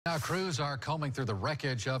Now, crews are combing through the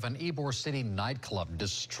wreckage of an Ybor City nightclub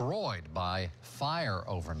destroyed by fire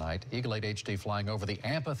overnight. Eagle 8 HD flying over the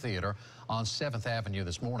amphitheater on 7th Avenue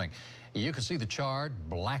this morning. You can see the charred,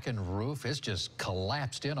 blackened roof. It's just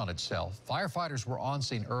collapsed in on itself. Firefighters were on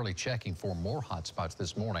scene early checking for more hot spots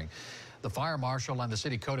this morning. The fire marshal and the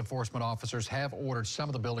city code enforcement officers have ordered some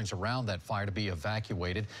of the buildings around that fire to be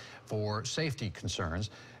evacuated for safety concerns.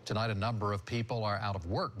 Tonight, a number of people are out of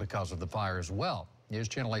work because of the fire as well. News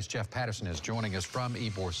Channel 8's Jeff Patterson is joining us from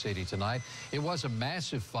Ybor City tonight. It was a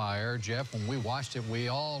massive fire, Jeff. When we watched it, we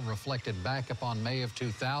all reflected back upon May of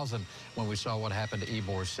 2000 when we saw what happened to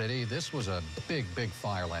Ybor City. This was a big, big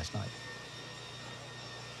fire last night.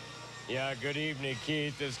 Yeah, good evening,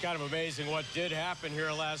 Keith. It's kind of amazing what did happen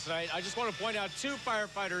here last night. I just want to point out 2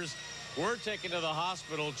 firefighters were taken to the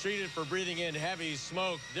hospital, treated for breathing in heavy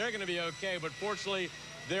smoke. They're going to be okay, but fortunately,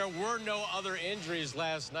 there were no other injuries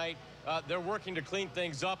last night. They're working to clean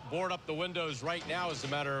things up, board up the windows right now, as a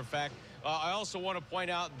matter of fact. I also want to point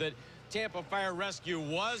out that Tampa Fire Rescue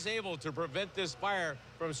was able to prevent this fire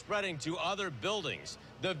from spreading to other buildings.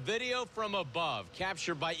 The video from above,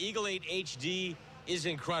 captured by Eagle 8 HD, is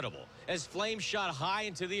incredible. As flames shot high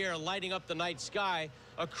into the air, lighting up the night sky.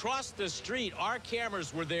 Across the street, our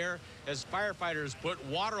cameras were there as firefighters put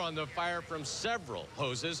water on the fire from several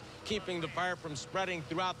hoses, keeping the fire from spreading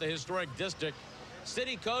throughout the historic district.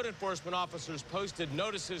 City code enforcement officers posted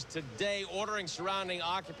notices today ordering surrounding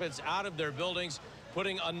occupants out of their buildings,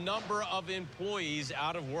 putting a number of employees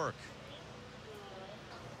out of work.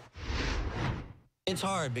 It's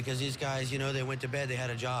hard because these guys, you know, they went to bed, they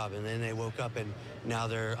had a job, and then they woke up and now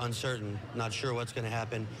they're uncertain, not sure what's going to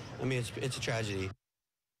happen. I mean, it's a tragedy.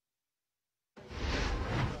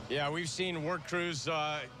 Yeah, we've seen work crews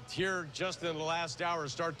here just in the last hour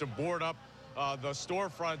start to board up the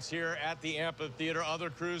storefronts here at the amphitheater. Other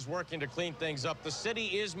crews working to clean things up. The city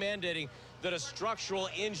is mandating that a structural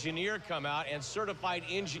engineer come out and certified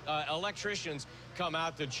electricians come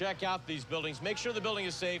out to check out these buildings, make sure the building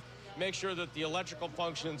is safe, make sure that the electrical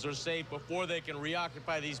functions are safe before they can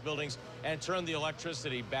reoccupy these buildings and turn the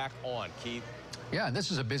electricity back on. Keith? Yeah, and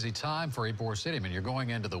this is a busy time for Ybor City. I mean, you're going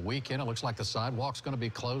into the weekend. It looks like the sidewalk's going to be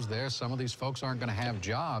closed there. Some of these folks aren't going to have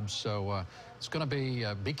jobs, so it's going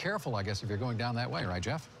to be careful, I guess, if you're going down that way, right,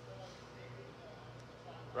 Jeff?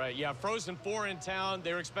 Right, yeah, Frozen 4 in town.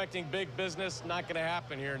 They're expecting big business. Not going to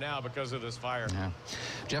happen here now because of this fire. Yeah.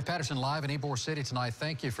 Jeff Patterson live in Ybor City tonight.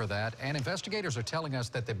 Thank you for that. And investigators are telling us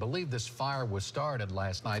that they believe this fire was started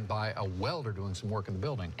last night by a welder doing some work in the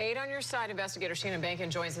building. 8 on your side, investigator Shannon Bankin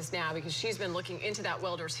joins us now because she's been looking into that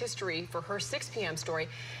welder's history for her 6 p.m. story.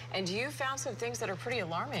 And you found some things that are pretty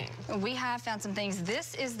alarming. We have found some things.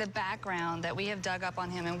 This is the background that we have dug up on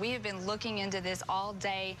him, and we have been looking into this all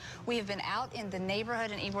day. We have been out in the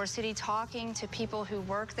neighborhood in Ybor City talking to people who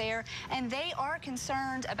work there, and they are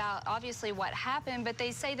concerned about obviously what happened, but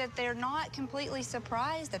they say that they're not completely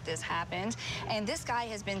surprised that this happened. And this guy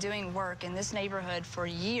has been doing work in this neighborhood for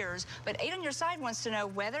years, but 8 on your side wants to know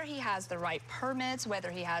whether he has the right permits,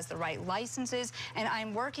 whether he has the right licenses, and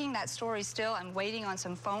I'm working that story still. I'm waiting on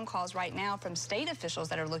some phone calls right now from state officials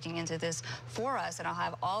that are looking into this for us, and I'll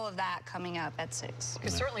have all of that coming up at 6.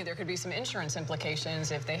 Because certainly there could be some insurance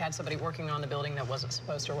implications if they had somebody working on the building that wasn't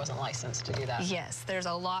supposed to or wasn't licensed to do that. Yes, there's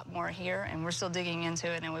a lot more here, and we're still digging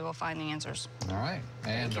into it, and we will find the answers. All right.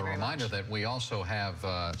 And a reminder that we also have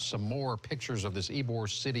some more pictures of this Ybor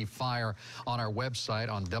City fire on our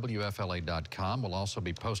website on WFLA.com. We'll also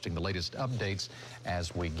be posting the latest updates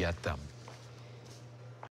as we get them.